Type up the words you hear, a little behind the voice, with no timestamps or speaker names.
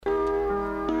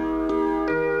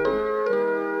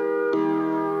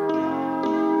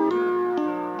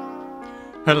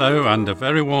Hello and a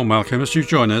very warm welcome as you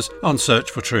join us on Search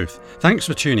for Truth. Thanks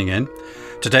for tuning in.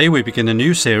 Today we begin a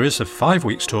new series of 5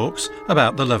 weeks talks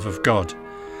about the love of God.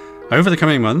 Over the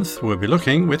coming month we'll be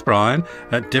looking with Brian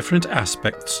at different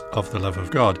aspects of the love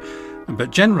of God, but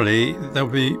generally there'll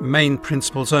be main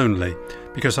principles only,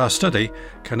 because our study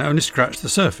can only scratch the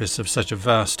surface of such a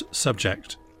vast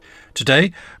subject.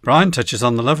 Today Brian touches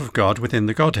on the love of God within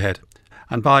the Godhead,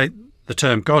 and by the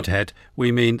term Godhead,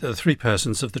 we mean the three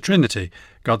persons of the Trinity,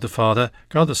 God the Father,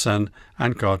 God the Son,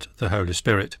 and God the Holy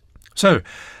Spirit. So,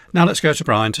 now let's go to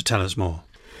Brian to tell us more.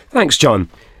 Thanks, John.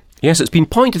 Yes, it's been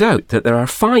pointed out that there are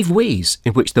 5 ways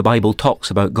in which the Bible talks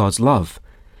about God's love.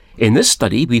 In this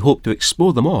study, we hope to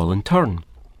explore them all in turn.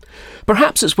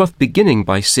 Perhaps it's worth beginning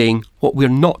by saying what we're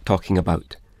not talking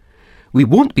about. We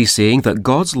won't be saying that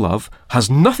God's love has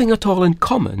nothing at all in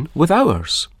common with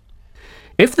ours.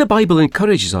 If the Bible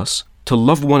encourages us to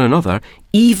love one another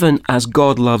even as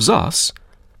God loves us,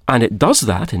 and it does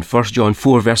that in 1 John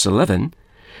 4 verse 11,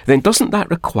 then doesn't that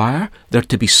require there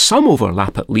to be some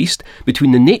overlap at least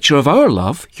between the nature of our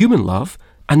love, human love,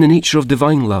 and the nature of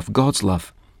divine love, God's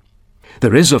love?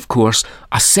 There is, of course,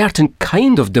 a certain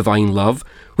kind of divine love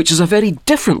which is a very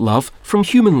different love from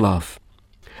human love.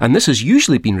 And this has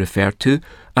usually been referred to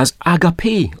as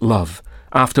agape love,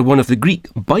 after one of the Greek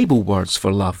Bible words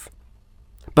for love.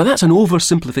 But that's an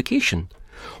oversimplification,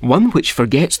 one which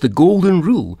forgets the golden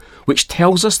rule, which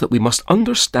tells us that we must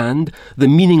understand the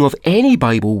meaning of any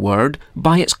Bible word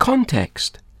by its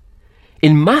context.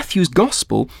 In Matthew's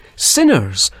Gospel,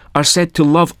 sinners are said to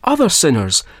love other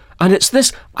sinners, and it's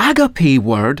this agape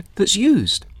word that's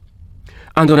used.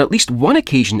 And on at least one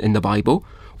occasion in the Bible,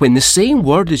 when the same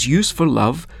word is used for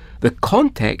love, the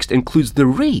context includes the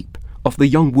rape of the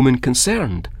young woman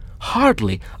concerned.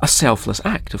 Hardly a selfless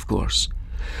act, of course.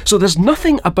 So there's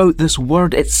nothing about this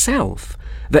word itself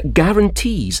that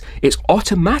guarantees it's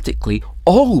automatically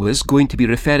always going to be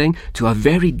referring to a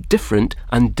very different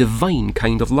and divine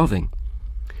kind of loving.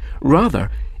 Rather,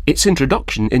 its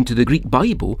introduction into the Greek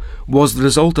Bible was the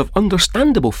result of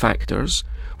understandable factors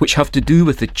which have to do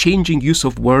with the changing use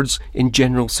of words in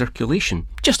general circulation,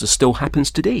 just as still happens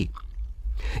today.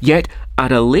 Yet,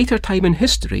 at a later time in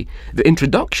history, the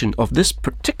introduction of this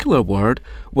particular word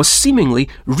was seemingly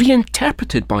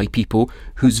reinterpreted by people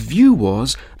whose view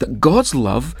was that God's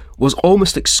love was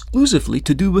almost exclusively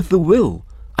to do with the will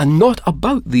and not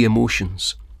about the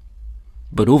emotions.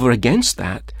 But over against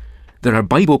that, there are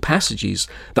Bible passages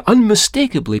that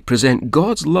unmistakably present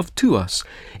God's love to us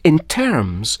in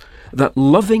terms that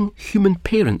loving human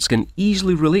parents can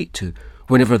easily relate to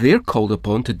whenever they're called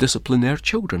upon to discipline their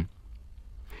children.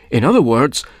 In other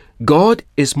words, God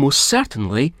is most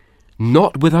certainly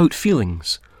not without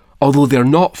feelings, although they're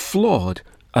not flawed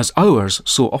as ours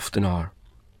so often are.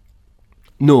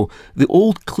 No, the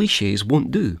old clichés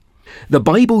won't do. The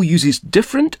Bible uses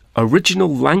different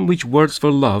original language words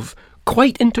for love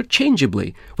quite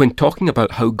interchangeably when talking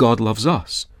about how God loves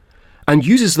us, and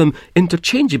uses them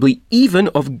interchangeably even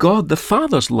of God the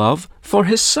Father's love for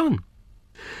His Son.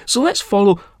 So let's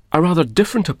follow a rather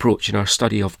different approach in our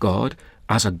study of God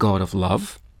as a God of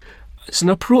love. It's an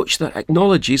approach that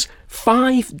acknowledges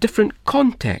 5 different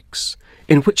contexts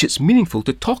in which it's meaningful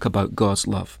to talk about God's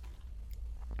love.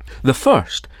 The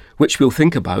first, which we'll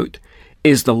think about,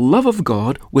 is the love of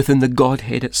God within the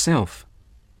Godhead itself.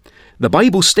 The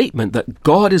Bible's statement that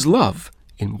God is love,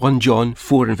 in 1 John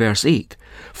 4 and verse 8,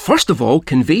 first of all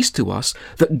conveys to us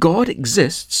that God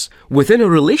exists within a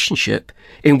relationship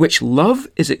in which love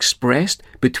is expressed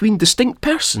between distinct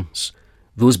persons,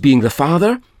 those being the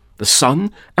Father, the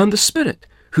Son, and the Spirit,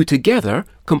 who together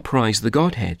comprise the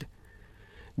Godhead.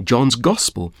 John's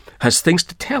Gospel has things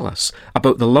to tell us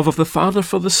about the love of the Father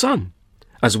for the Son,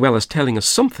 as well as telling us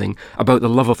something about the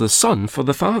love of the Son for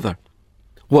the Father.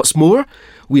 What's more,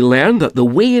 we learn that the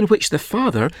way in which the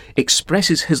Father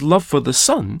expresses his love for the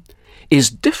Son is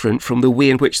different from the way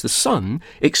in which the Son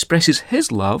expresses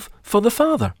his love for the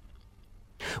Father.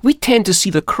 We tend to see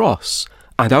the cross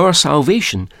and our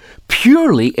salvation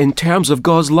purely in terms of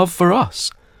God's love for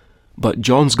us. But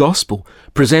John's Gospel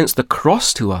presents the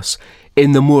cross to us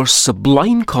in the more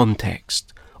sublime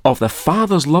context of the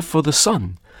Father's love for the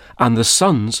Son and the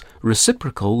Son's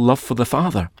reciprocal love for the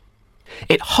Father.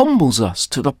 It humbles us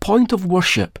to the point of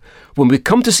worship when we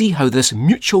come to see how this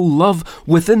mutual love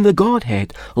within the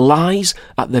Godhead lies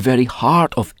at the very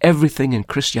heart of everything in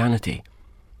Christianity.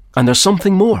 And there's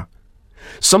something more,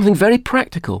 something very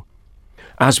practical,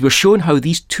 as we're shown how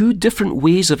these 2 different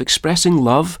ways of expressing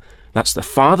love, that's the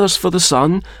Father's for the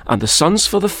Son and the Son's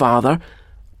for the Father,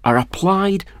 are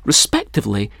applied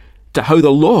respectively to how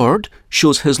the Lord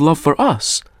shows his love for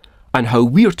us and how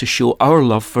we're to show our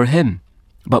love for him.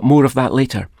 but more of that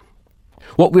later.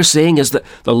 What we're saying is that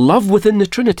the love within the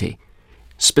Trinity,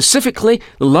 specifically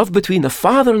the love between the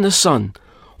Father and the Son,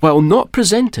 while not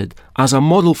presented as a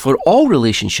model for all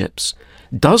relationships,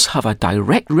 does have a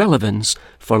direct relevance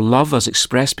for love as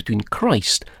expressed between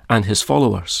Christ and his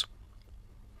followers.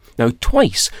 Now,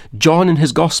 twice, John in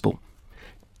his Gospel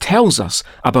tells us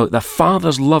about the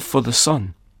Father's love for the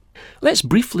Son. Let's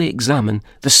briefly examine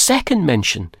the second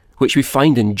mention, which we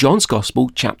find in John's Gospel,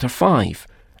 chapter 5.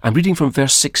 I'm reading from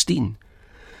verse 16.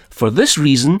 For this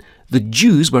reason, the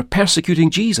Jews were persecuting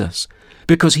Jesus,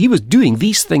 because he was doing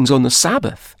these things on the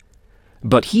Sabbath.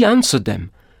 But he answered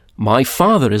them, My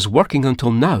Father is working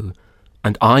until now,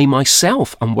 and I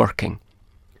myself am working.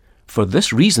 For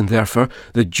this reason, therefore,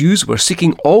 the Jews were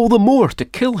seeking all the more to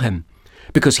kill him,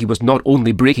 because he was not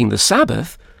only breaking the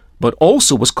Sabbath, but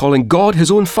also was calling God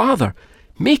his own Father,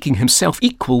 making himself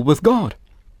equal with God.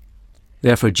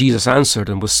 Therefore Jesus answered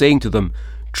and was saying to them,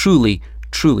 Truly,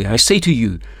 truly, I say to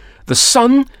you, the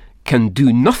Son can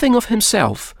do nothing of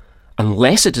himself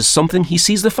unless it is something he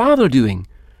sees the Father doing.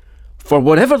 For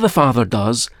whatever the Father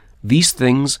does, these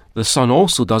things the Son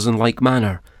also does in like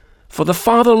manner. For the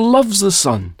Father loves the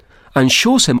Son and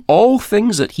shows him all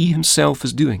things that he himself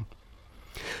is doing.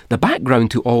 The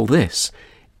background to all this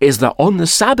is that on the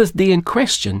Sabbath day in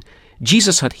question,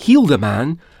 Jesus had healed a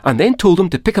man and then told him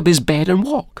to pick up his bed and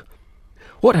walk.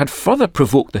 What had further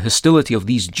provoked the hostility of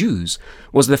these Jews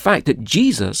was the fact that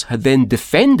Jesus had then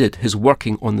defended his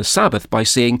working on the Sabbath by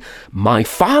saying, My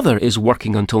Father is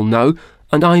working until now,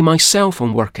 and I myself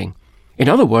am working. In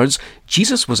other words,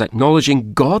 Jesus was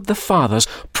acknowledging God the Father's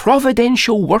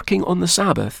providential working on the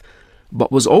Sabbath,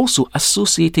 but was also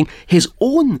associating his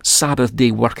own Sabbath day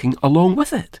working along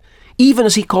with it, even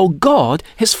as he called God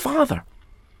his Father.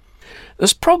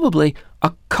 There's probably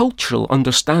a cultural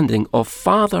understanding of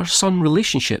father-son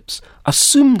relationships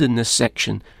assumed in this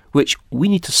section, which we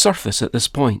need to surface at this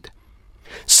point.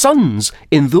 Sons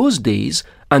in those days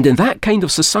and in that kind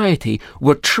of society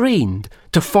were trained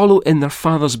to follow in their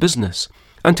father's business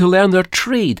and to learn their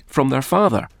trade from their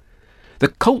father. The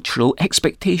cultural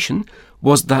expectation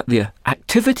was that the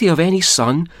activity of any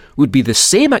son would be the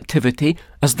same activity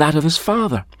as that of his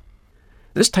father.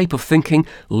 This type of thinking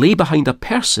lay behind a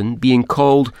person being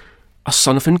called a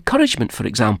son of encouragement, for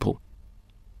example.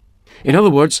 In other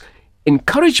words,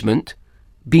 encouragement,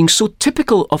 being so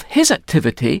typical of his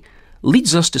activity,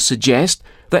 leads us to suggest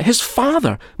that his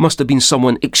father must have been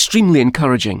someone extremely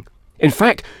encouraging. In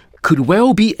fact, could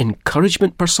well be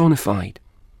encouragement personified.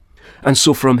 And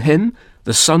so from him,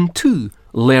 the son too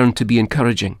learned to be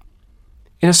encouraging.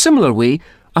 In a similar way,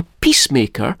 a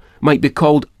peacemaker might be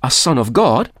called a son of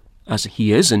God, as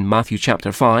he is in Matthew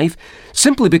chapter 5,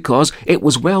 simply because it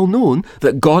was well known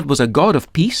that God was a God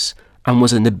of peace and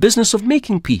was in the business of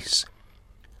making peace.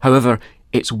 However,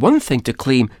 it's one thing to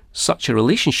claim such a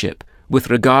relationship with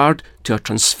regard to a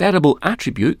transferable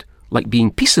attribute, like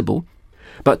being peaceable,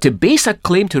 but to base a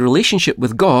claim to relationship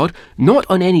with God not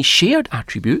on any shared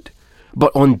attribute,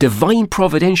 but on divine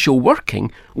providential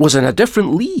working was in a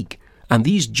different league, and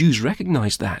these Jews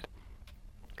recognized that.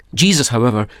 Jesus,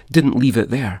 however, didn't leave it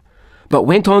there, but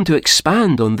went on to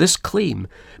expand on this claim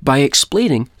by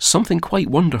explaining something quite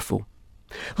wonderful.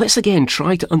 Let's again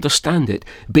try to understand it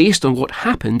based on what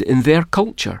happened in their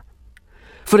culture.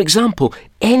 For example,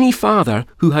 any father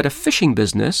who had a fishing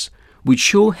business would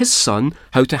show his son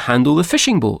how to handle the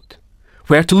fishing boat,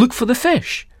 where to look for the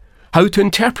fish, how to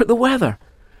interpret the weather,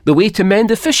 the way to mend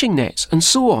the fishing nets, and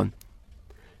so on.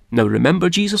 Now remember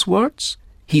Jesus' words?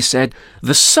 He said,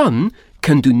 the son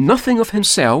can do nothing of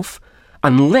himself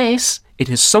unless it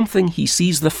is something he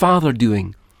sees the Father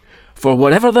doing. For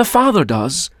whatever the Father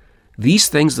does, these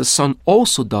things the Son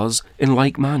also does in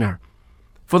like manner.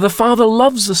 For the Father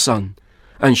loves the Son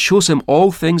and shows him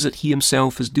all things that he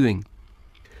himself is doing.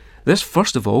 This,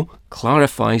 first of all,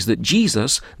 clarifies that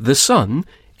Jesus, the Son,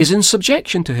 is in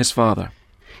subjection to his Father.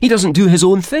 He doesn't do his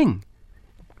own thing,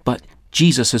 but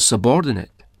Jesus is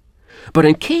subordinate. But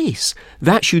in case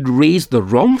that should raise the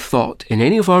wrong thought in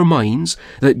any of our minds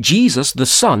that Jesus, the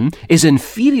Son, is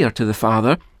inferior to the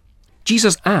Father,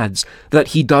 Jesus adds that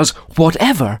he does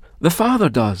whatever the Father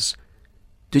does.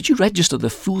 Did you register the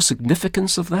full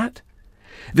significance of that?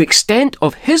 The extent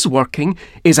of his working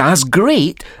is as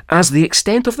great as the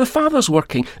extent of the Father's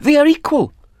working. They are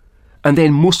equal. And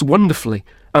then most wonderfully,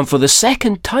 and for the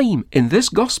second time in this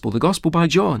Gospel, the Gospel by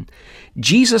John,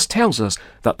 Jesus tells us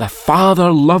that the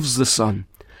Father loves the Son.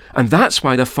 And that's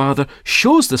why the Father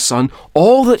shows the Son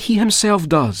all that he himself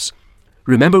does.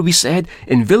 Remember we said,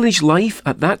 in village life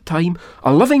at that time,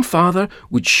 a loving father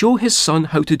would show his son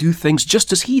how to do things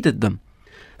just as he did them.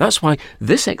 That's why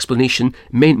this explanation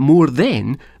meant more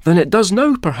then than it does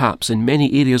now, perhaps, in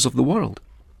many areas of the world.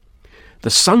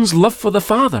 The Son's love for the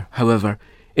Father, however,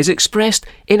 is expressed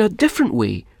in a different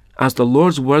way, as the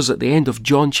Lord's words at the end of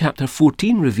John chapter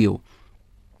 14 reveal.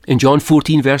 In John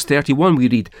 14 verse 31 we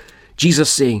read, Jesus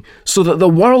saying, "So that the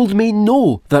world may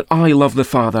know that I love the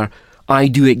Father, I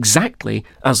do exactly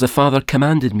as the Father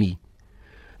commanded me."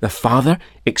 The Father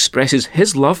expresses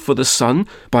his love for the Son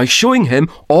by showing him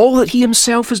all that he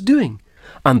himself is doing,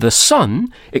 and the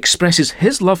Son expresses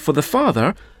his love for the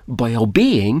Father by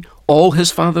obeying all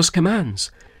his Father's commands.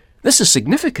 This is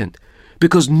significant,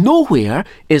 because nowhere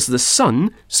is the Son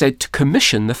said to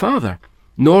commission the Father,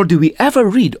 nor do we ever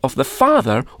read of the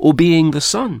Father obeying the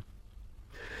Son.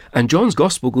 And John's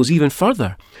Gospel goes even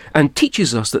further and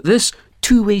teaches us that this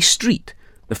two-way street,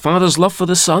 the Father's love for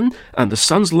the Son and the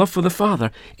Son's love for the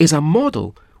Father, is a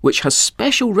model which has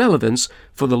special relevance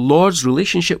for the Lord's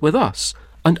relationship with us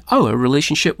and our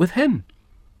relationship with him.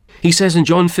 He says in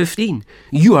John 15,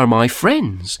 "You are my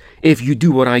friends if you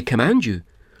do what I command you.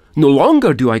 No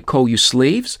longer do I call you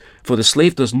slaves, for the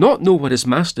slave does not know what his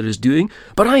master is doing,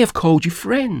 but I have called you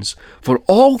friends, for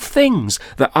all things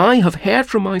that I have heard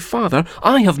from my Father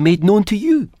I have made known to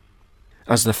you."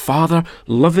 As the Father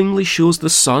lovingly shows the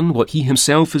Son what he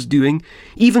himself is doing,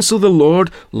 even so the Lord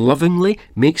lovingly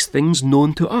makes things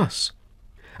known to us.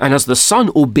 And as the Son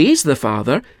obeys the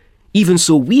Father, even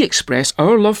so we express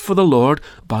our love for the Lord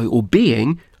by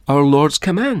obeying our Lord's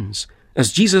commands.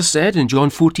 As Jesus said in John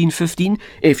 14:15,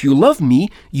 "If you love me,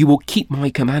 you will keep my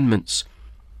commandments."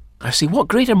 I say, what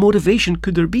greater motivation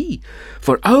could there be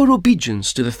for our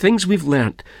obedience to the things we've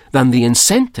learnt than the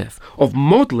incentive of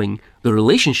modelling the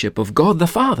relationship of God the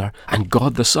Father and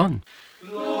God the Son?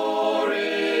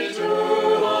 Glory to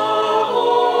the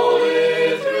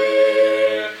Holy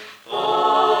Three,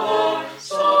 Father,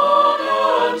 Son,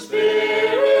 and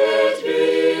Spirit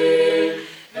be.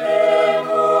 Him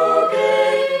who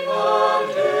gave and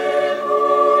him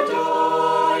who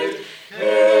died,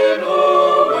 him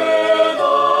who with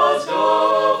us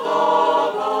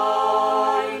doth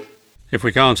abide. If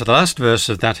we go on to the last verse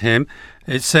of that hymn,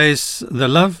 it says, "The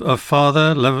love of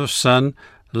Father, love of Son,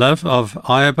 love of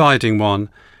I abiding one,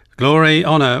 glory,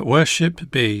 honour,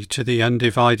 worship be to the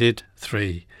undivided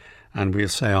three." And we'll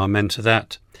say amen to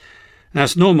that. Now,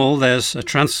 as normal, there's a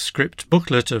transcript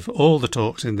booklet of all the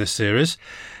talks in this series.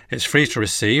 It's free to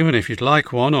receive, and if you'd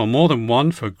like one or more than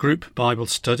one for group Bible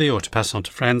study or to pass on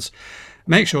to friends,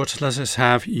 make sure to let us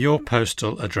have your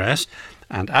postal address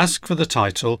and ask for the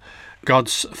title,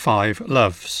 God's Five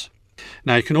Loves.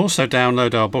 Now, you can also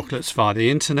download our booklets via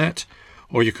the internet,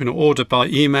 or you can order by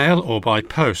email or by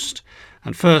post.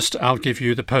 And first, I'll give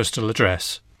you the postal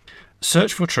address.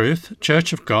 Search for Truth,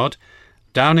 Church of God,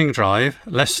 Downing Drive,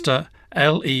 Leicester,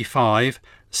 LE5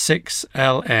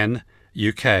 6LN,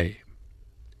 UK.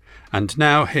 And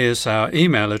now here's our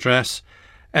email address,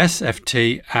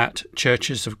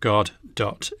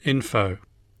 sft@churchesofgod.info.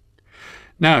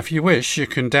 Now, if you wish, you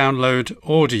can download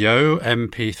audio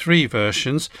MP3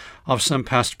 versions of some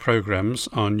past programmes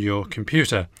on your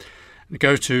computer.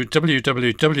 Go to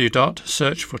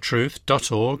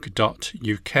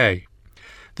www.searchfortruth.org.uk.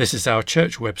 This is our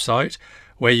church website,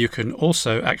 where you can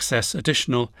also access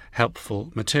additional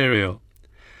helpful material.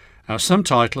 Now, some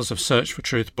titles of Search for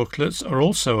Truth booklets are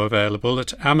also available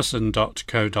at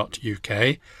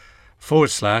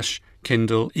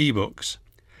amazon.co.uk/Kindle ebooks.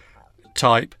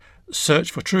 Type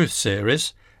Search for Truth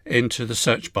series into the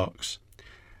search box,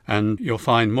 and you'll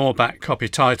find more back copy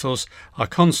titles are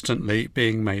constantly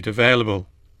being made available.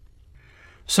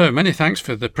 So many thanks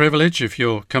for the privilege of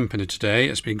your company today.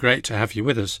 It's been great to have you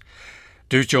with us.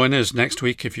 Do join us next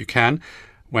week if you can,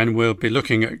 when we'll be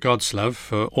looking at God's love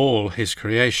for all his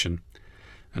creation.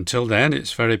 Until then,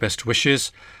 it's very best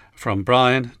wishes from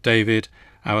Brian, David,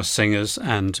 our singers,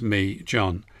 and me,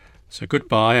 John. So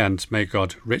goodbye, and may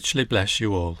God richly bless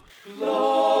you all.